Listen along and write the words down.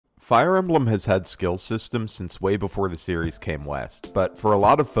Fire Emblem has had skill systems since way before the series came west, but for a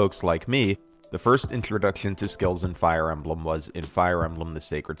lot of folks like me, the first introduction to skills in Fire Emblem was in Fire Emblem The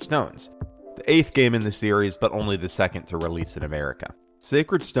Sacred Stones, the 8th game in the series but only the 2nd to release in America.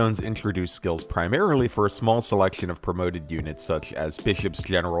 Sacred Stones introduce skills primarily for a small selection of promoted units such as bishops,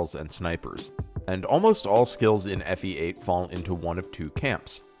 generals, and snipers, and almost all skills in FE8 fall into one of two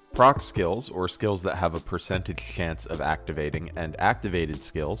camps. Proc skills, or skills that have a percentage chance of activating, and activated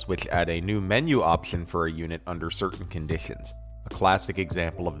skills, which add a new menu option for a unit under certain conditions. A classic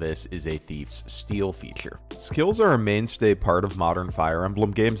example of this is a Thief's Steal feature. Skills are a mainstay part of modern Fire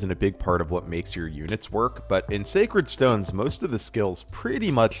Emblem games and a big part of what makes your units work, but in Sacred Stones, most of the skills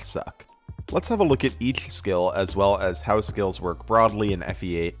pretty much suck. Let's have a look at each skill, as well as how skills work broadly in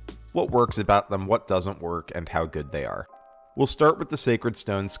FE8, what works about them, what doesn't work, and how good they are. We'll start with the Sacred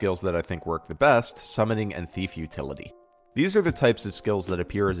Stone skills that I think work the best, Summoning and Thief Utility. These are the types of skills that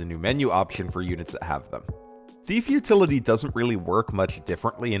appear as a new menu option for units that have them. Thief Utility doesn't really work much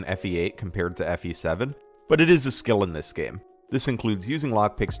differently in FE8 compared to FE7, but it is a skill in this game. This includes using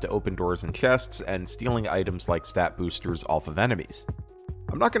lockpicks to open doors and chests, and stealing items like stat boosters off of enemies.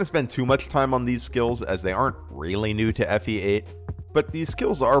 I'm not going to spend too much time on these skills as they aren't really new to FE8, but these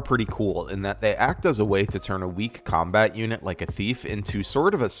skills are pretty cool in that they act as a way to turn a weak combat unit like a thief into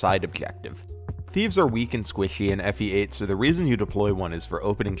sort of a side objective. Thieves are weak and squishy in FE8, so the reason you deploy one is for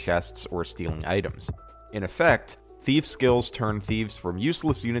opening chests or stealing items. In effect, thief skills turn thieves from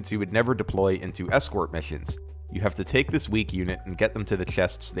useless units you would never deploy into escort missions. You have to take this weak unit and get them to the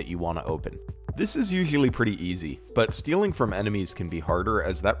chests that you want to open. This is usually pretty easy, but stealing from enemies can be harder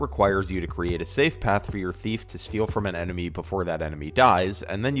as that requires you to create a safe path for your thief to steal from an enemy before that enemy dies,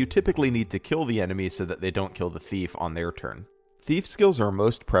 and then you typically need to kill the enemy so that they don't kill the thief on their turn. Thief skills are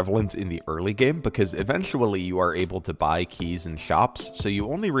most prevalent in the early game because eventually you are able to buy keys in shops, so you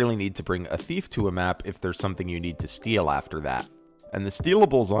only really need to bring a thief to a map if there's something you need to steal after that. And the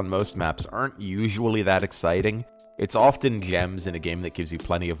stealables on most maps aren't usually that exciting. It's often gems in a game that gives you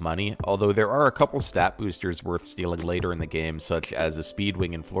plenty of money, although there are a couple stat boosters worth stealing later in the game, such as a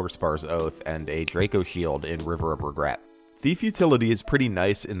Speedwing in Floorspar's Oath and a Draco Shield in River of Regret. Thief Utility is pretty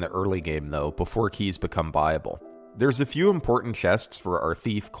nice in the early game though, before keys become buyable. There's a few important chests for our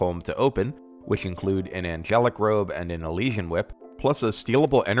Thief Colm to open, which include an Angelic Robe and an Elysian Whip, plus a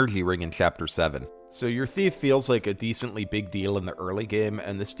stealable energy ring in Chapter 7. So your Thief feels like a decently big deal in the early game,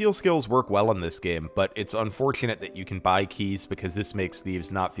 and the steal skills work well in this game, but it's unfortunate that you can buy keys because this makes thieves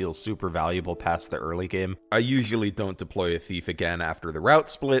not feel super valuable past the early game. I usually don't deploy a Thief again after the route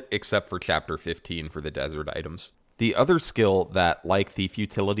split, except for Chapter 15 for the desert items. The other skill that, like Thief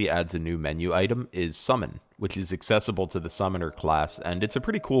Utility, adds a new menu item is Summon, which is accessible to the Summoner class, and it's a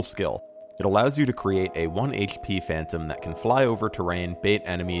pretty cool skill. It allows you to create a 1 HP phantom that can fly over terrain, bait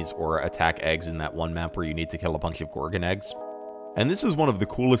enemies, or attack eggs in that one map where you need to kill a bunch of Gorgon eggs. And this is one of the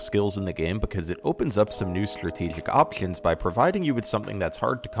coolest skills in the game because it opens up some new strategic options by providing you with something that's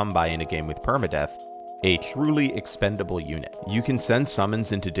hard to come by in a game with permadeath, a truly expendable unit. You can send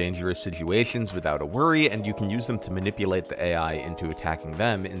summons into dangerous situations without a worry, and you can use them to manipulate the AI into attacking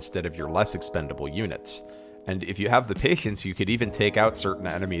them instead of your less expendable units. And if you have the patience, you could even take out certain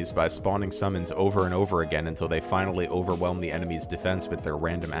enemies by spawning summons over and over again until they finally overwhelm the enemy's defense with their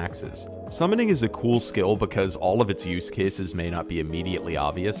random axes. Summoning is a cool skill because all of its use cases may not be immediately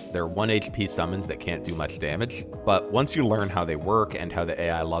obvious. They're 1 HP summons that can't do much damage, but once you learn how they work and how the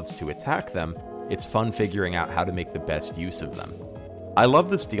AI loves to attack them, it's fun figuring out how to make the best use of them. I love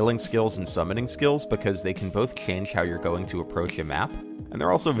the stealing skills and summoning skills because they can both change how you're going to approach a map, and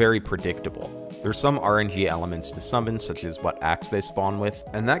they're also very predictable. There's some RNG elements to summons, such as what axe they spawn with,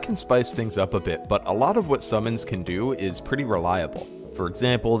 and that can spice things up a bit, but a lot of what summons can do is pretty reliable. For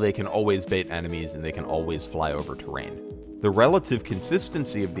example, they can always bait enemies and they can always fly over terrain. The relative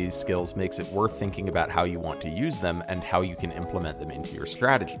consistency of these skills makes it worth thinking about how you want to use them and how you can implement them into your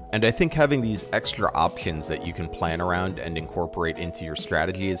strategy. And I think having these extra options that you can plan around and incorporate into your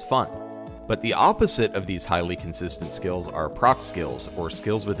strategy is fun. But the opposite of these highly consistent skills are proc skills, or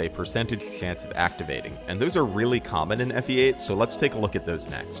skills with a percentage chance of activating, and those are really common in FE8, so let's take a look at those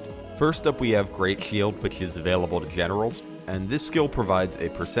next. First up we have Great Shield, which is available to generals, and this skill provides a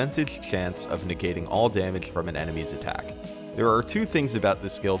percentage chance of negating all damage from an enemy's attack. There are two things about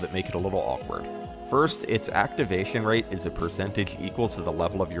this skill that make it a little awkward. First, its activation rate is a percentage equal to the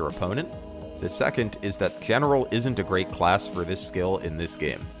level of your opponent. The second is that General isn't a great class for this skill in this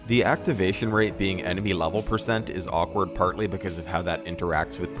game. The activation rate being enemy level percent is awkward partly because of how that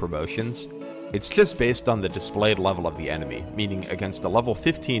interacts with promotions. It's just based on the displayed level of the enemy, meaning against a level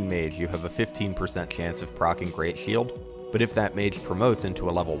 15 mage you have a 15% chance of proccing Great Shield, but if that mage promotes into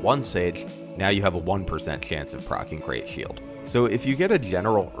a level 1 sage, now you have a 1% chance of proccing Great Shield. So if you get a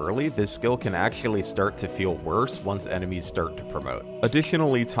general early, this skill can actually start to feel worse once enemies start to promote.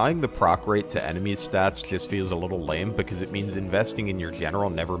 Additionally, tying the proc rate to enemies' stats just feels a little lame because it means investing in your general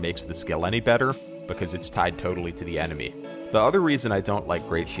never makes the skill any better, because it's tied totally to the enemy. The other reason I don't like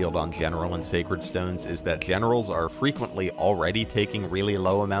Great Shield on General and Sacred Stones is that Generals are frequently already taking really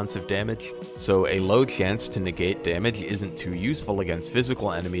low amounts of damage, so a low chance to negate damage isn't too useful against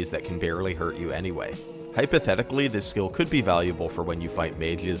physical enemies that can barely hurt you anyway. Hypothetically, this skill could be valuable for when you fight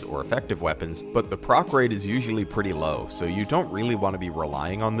mages or effective weapons, but the proc rate is usually pretty low, so you don't really want to be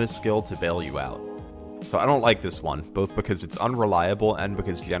relying on this skill to bail you out. So I don't like this one, both because it's unreliable and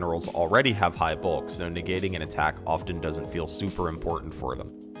because generals already have high bulk, so negating an attack often doesn't feel super important for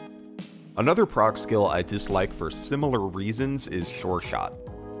them. Another proc skill I dislike for similar reasons is Sure Shot.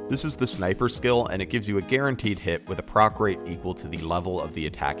 This is the sniper skill, and it gives you a guaranteed hit with a proc rate equal to the level of the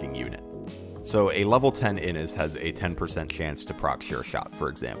attacking unit. So a level 10 Innis has a 10% chance to proc Sure Shot, for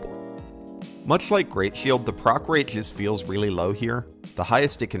example. Much like Great Shield, the proc rate just feels really low here. The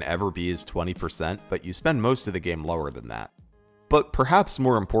highest it can ever be is 20%, but you spend most of the game lower than that. But perhaps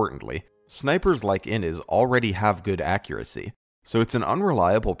more importantly, snipers like Innis already have good accuracy, so it's an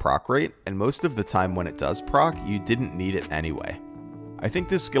unreliable proc rate, and most of the time when it does proc, you didn't need it anyway. I think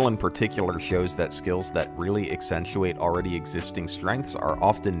this skill in particular shows that skills that really accentuate already existing strengths are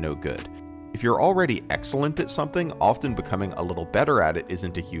often no good. If you're already excellent at something, often becoming a little better at it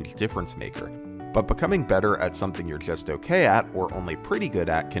isn't a huge difference maker. But becoming better at something you're just okay at, or only pretty good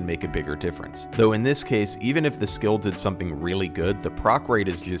at, can make a bigger difference. Though in this case, even if the skill did something really good, the proc rate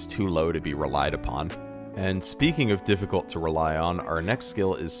is just too low to be relied upon. And speaking of difficult to rely on, our next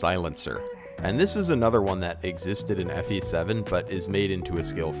skill is Silencer. And this is another one that existed in FE7, but is made into a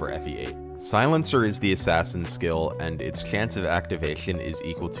skill for FE8. Silencer is the assassin skill, and its chance of activation is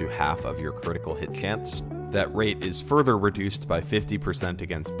equal to half of your critical hit chance. That rate is further reduced by 50%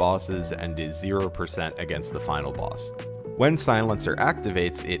 against bosses, and is 0% against the final boss. When Silencer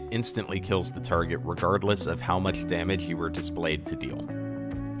activates, it instantly kills the target regardless of how much damage you were displayed to deal.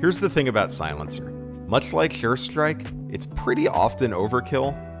 Here's the thing about Silencer. Much like Sure Strike, it's pretty often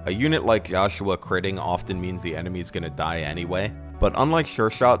overkill. A unit like Joshua critting often means the enemy's gonna die anyway, but unlike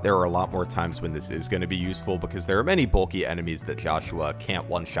Sure Shot, there are a lot more times when this is gonna be useful because there are many bulky enemies that Joshua can't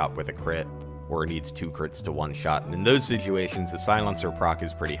one-shot with a crit, or needs 2 crits to one-shot, and in those situations, the Silencer proc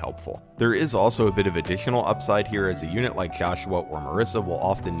is pretty helpful. There is also a bit of additional upside here, as a unit like Joshua or Marissa will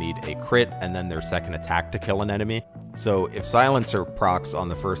often need a crit and then their second attack to kill an enemy, so if Silencer procs on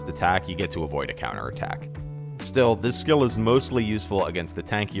the first attack, you get to avoid a counterattack. Still, this skill is mostly useful against the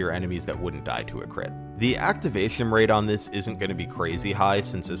tankier enemies that wouldn't die to a crit. The activation rate on this isn't going to be crazy high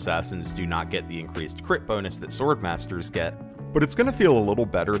since assassins do not get the increased crit bonus that swordmasters get, but it's going to feel a little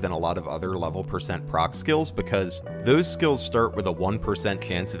better than a lot of other level percent proc skills because those skills start with a 1%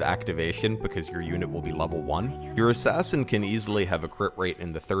 chance of activation because your unit will be level 1. Your assassin can easily have a crit rate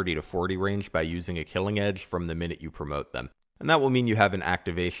in the 30 to 40 range by using a killing edge from the minute you promote them. And that will mean you have an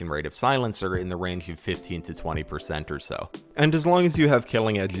activation rate of Silencer in the range of 15 to 20% or so. And as long as you have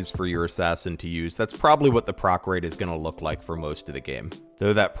killing edges for your assassin to use, that's probably what the proc rate is going to look like for most of the game.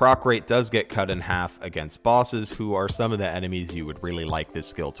 Though that proc rate does get cut in half against bosses, who are some of the enemies you would really like this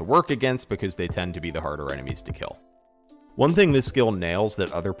skill to work against because they tend to be the harder enemies to kill. One thing this skill nails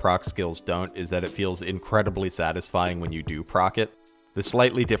that other proc skills don't is that it feels incredibly satisfying when you do proc it. The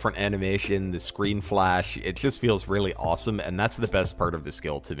slightly different animation, the screen flash, it just feels really awesome, and that's the best part of the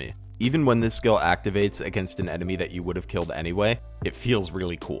skill to me. Even when this skill activates against an enemy that you would have killed anyway, it feels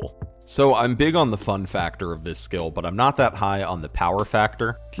really cool. So I'm big on the fun factor of this skill, but I'm not that high on the power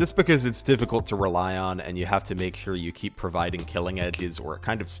factor, just because it's difficult to rely on and you have to make sure you keep providing killing edges or it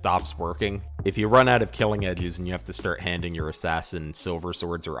kind of stops working. If you run out of killing edges and you have to start handing your assassin silver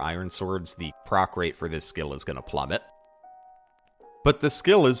swords or iron swords, the proc rate for this skill is going to plummet. But the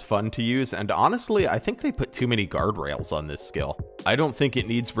skill is fun to use, and honestly, I think they put too many guardrails on this skill. I don't think it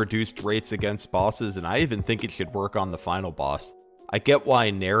needs reduced rates against bosses, and I even think it should work on the final boss. I get why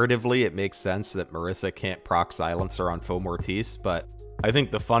narratively it makes sense that Marissa can't proc Silencer on Faux Mortis, but I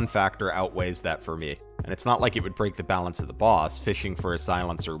think the fun factor outweighs that for me. And it's not like it would break the balance of the boss. Fishing for a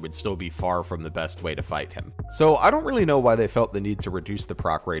Silencer would still be far from the best way to fight him. So I don't really know why they felt the need to reduce the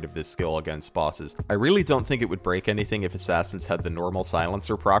proc rate of this skill against bosses. I really don't think it would break anything if assassins had the normal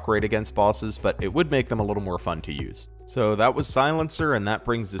Silencer proc rate against bosses, but it would make them a little more fun to use. So that was Silencer, and that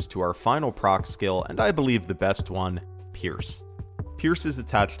brings us to our final proc skill, and I believe the best one, Pierce. Pierce is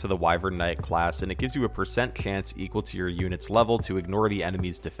attached to the Wyvern Knight class, and it gives you a % chance equal to your unit's level to ignore the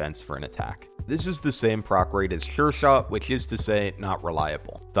enemy's defense for an attack. This is the same proc rate as Sure Shot, which is to say, not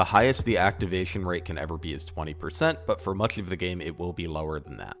reliable. The highest the activation rate can ever be is 20%, but for much of the game it will be lower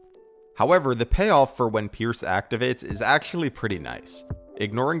than that. However, the payoff for when Pierce activates is actually pretty nice.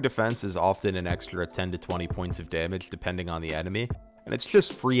 Ignoring defense is often an extra 10 to 20 points of damage depending on the enemy, and it's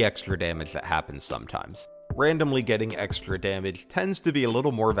just free extra damage that happens sometimes. Randomly getting extra damage tends to be a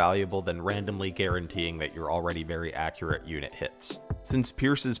little more valuable than randomly guaranteeing that your already very accurate unit hits. Since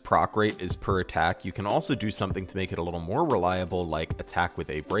Pierce's proc rate is per attack, you can also do something to make it a little more reliable, like attack with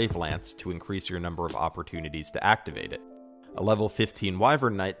a Brave Lance to increase your number of opportunities to activate it. A level 15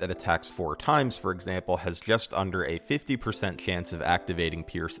 Wyvern Knight that attacks 4 times, for example, has just under a 50% chance of activating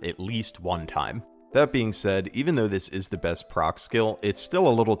Pierce at least one time. That being said, even though this is the best proc skill, it's still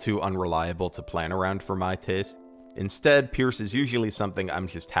a little too unreliable to plan around for my taste. Instead, Pierce is usually something I'm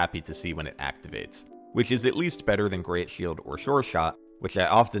just happy to see when it activates, which is at least better than Great Shield or Sure Shot, which I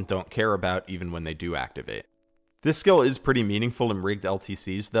often don't care about even when they do activate. This skill is pretty meaningful in rigged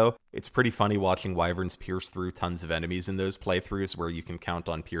LTCs though. It's pretty funny watching Wyverns pierce through tons of enemies in those playthroughs where you can count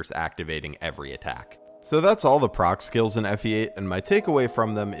on Pierce activating every attack. So that's all the proc skills in FE8, and my takeaway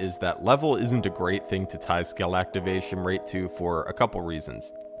from them is that level isn't a great thing to tie skill activation rate to for a couple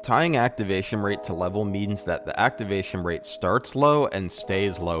reasons. Tying activation rate to level means that the activation rate starts low and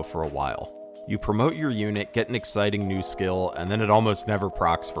stays low for a while. You promote your unit, get an exciting new skill, and then it almost never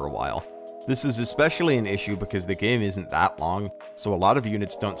procs for a while. This is especially an issue because the game isn't that long, so a lot of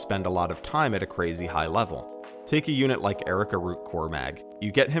units don't spend a lot of time at a crazy high level. Take a unit like Erica Root Cormag.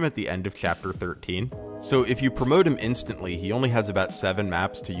 You get him at the end of chapter 13, so if you promote him instantly, he only has about 7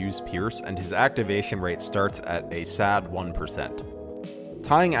 maps to use Pierce, and his activation rate starts at a sad 1%.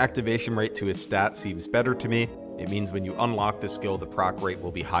 Tying activation rate to his stat seems better to me. It means when you unlock the skill, the proc rate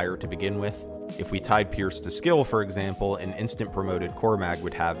will be higher to begin with. If we tied Pierce to skill, for example, an instant promoted Cormag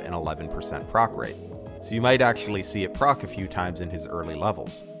would have an 11% proc rate, so you might actually see it proc a few times in his early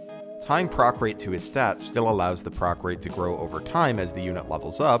levels. Tying proc rate to his stats still allows the proc rate to grow over time as the unit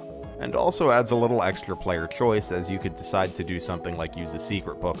levels up, and also adds a little extra player choice, as you could decide to do something like use a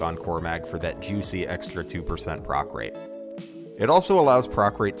secret book on Cormag for that juicy extra 2% proc rate. It also allows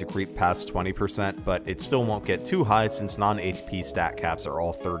proc rate to creep past 20%, but it still won't get too high since non-HP stat caps are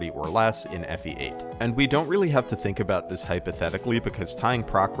all 30 or less in FE8. And we don't really have to think about this hypothetically because tying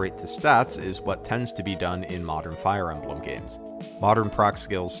proc rate to stats is what tends to be done in modern Fire Emblem games. Modern proc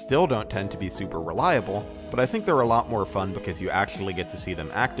skills still don't tend to be super reliable, but I think they're a lot more fun because you actually get to see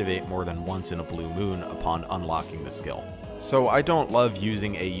them activate more than once in a blue moon upon unlocking the skill. So I don't love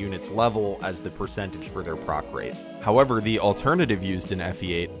using a unit's level as the percentage for their proc rate. However, the alternative used in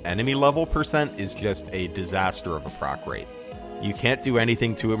FE8, enemy level percent, is just a disaster of a proc rate. You can't do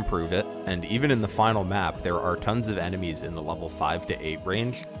anything to improve it, and even in the final map, there are tons of enemies in the level 5 to 8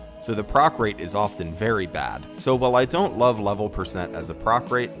 range, so the proc rate is often very bad. So while I don't love level percent as a proc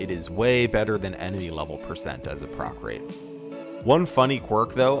rate, it is way better than enemy level percent as a proc rate. One funny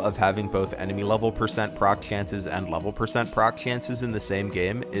quirk though of having both enemy level percent proc chances and level percent proc chances in the same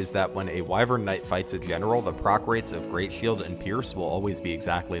game is that when a Wyvern Knight fights a general, the proc rates of Great Shield and Pierce will always be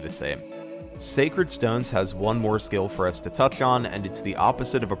exactly the same. Sacred Stones has one more skill for us to touch on, and it's the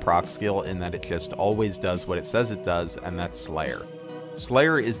opposite of a proc skill in that it just always does what it says it does, and that's Slayer.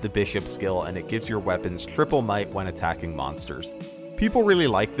 Slayer is the bishop skill, and it gives your weapons triple might when attacking monsters. People really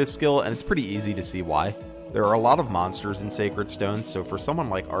like this skill, and it's pretty easy to see why. There are a lot of monsters in Sacred Stones, so for someone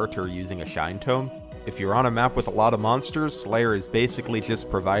like Artur using a Shine Tome, if you're on a map with a lot of monsters, Slayer is basically just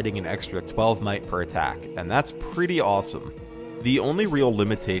providing an extra 12 might per attack, and that's pretty awesome. The only real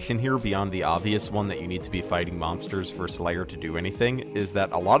limitation here beyond the obvious one that you need to be fighting monsters for Slayer to do anything is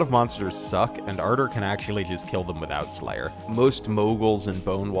that a lot of monsters suck, and Artur can actually just kill them without Slayer. Most Moguls and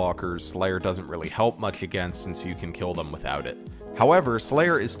Bonewalkers, Slayer doesn't really help much against since you can kill them without it. However,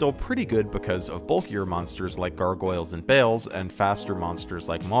 Slayer is still pretty good because of bulkier monsters like Gargoyles and Bales, and faster monsters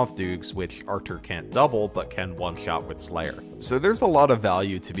like Mothdugs, which Artur can't double but can one-shot with Slayer. So there's a lot of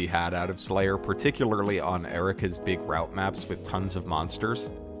value to be had out of Slayer, particularly on Erica's big route maps with tons of monsters.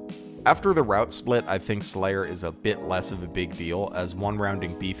 After the route split, I think Slayer is a bit less of a big deal, as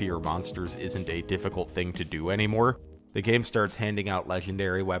one-rounding beefier monsters isn't a difficult thing to do anymore. The game starts handing out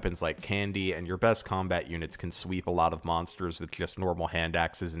legendary weapons like Candy, and your best combat units can sweep a lot of monsters with just normal hand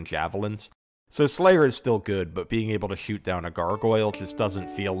axes and javelins. So Slayer is still good, but being able to shoot down a gargoyle just doesn't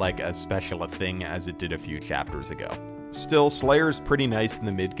feel like as special a thing as it did a few chapters ago. Still, Slayer is pretty nice in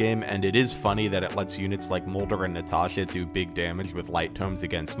the mid-game, and it is funny that it lets units like Mulder and Natasha do big damage with light tomes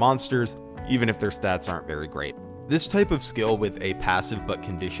against monsters, even if their stats aren't very great. This type of skill with a passive but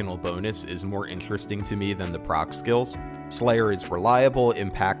conditional bonus is more interesting to me than the proc skills. Slayer is reliable,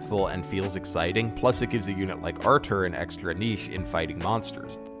 impactful, and feels exciting, plus it gives a unit like Artur an extra niche in fighting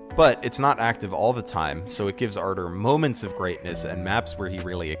monsters. But it's not active all the time, so it gives Artur moments of greatness and maps where he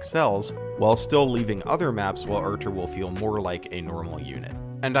really excels, while still leaving other maps where Artur will feel more like a normal unit.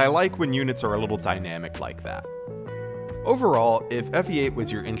 And I like when units are a little dynamic like that. Overall, if FE8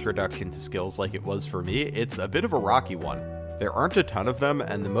 was your introduction to skills like it was for me, it's a bit of a rocky one. There aren't a ton of them,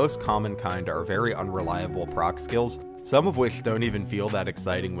 and the most common kind are very unreliable proc skills, some of which don't even feel that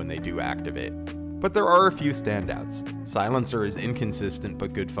exciting when they do activate. But there are a few standouts. Silencer is inconsistent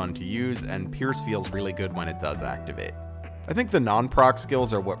but good fun to use, and Pierce feels really good when it does activate. I think the non-proc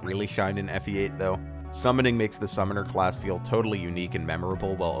skills are what really shine in FE8 though. Summoning makes the Summoner class feel totally unique and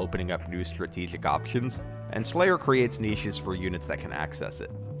memorable while opening up new strategic options, and Slayer creates niches for units that can access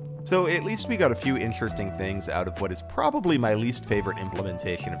it. So at least we got a few interesting things out of what is probably my least favorite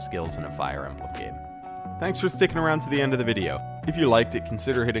implementation of skills in a Fire Emblem game. Thanks for sticking around to the end of the video. If you liked it,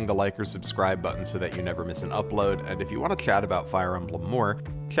 consider hitting the like or subscribe button so that you never miss an upload, and if you want to chat about Fire Emblem more,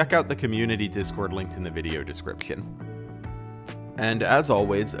 check out the community Discord linked in the video description. And as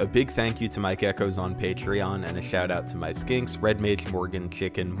always, a big thank you to my geckos on Patreon, and a shout out to my skinks, Red Mage Morgan,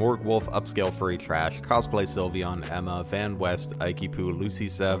 Chicken, Morgwolf, Upscale Furry Trash, Cosplay Sylveon, Emma, Van West, Aikipoo, Lucy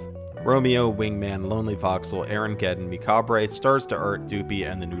Sev, Romeo, Wingman, Lonely Voxel, Aaron Gedden, Micabre, Stars to Art,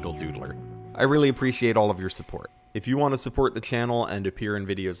 Doopy, and the Noodle Doodler. I really appreciate all of your support. If you want to support the channel and appear in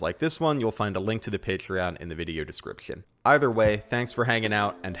videos like this one, you'll find a link to the Patreon in the video description. Either way, thanks for hanging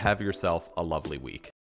out, and have yourself a lovely week.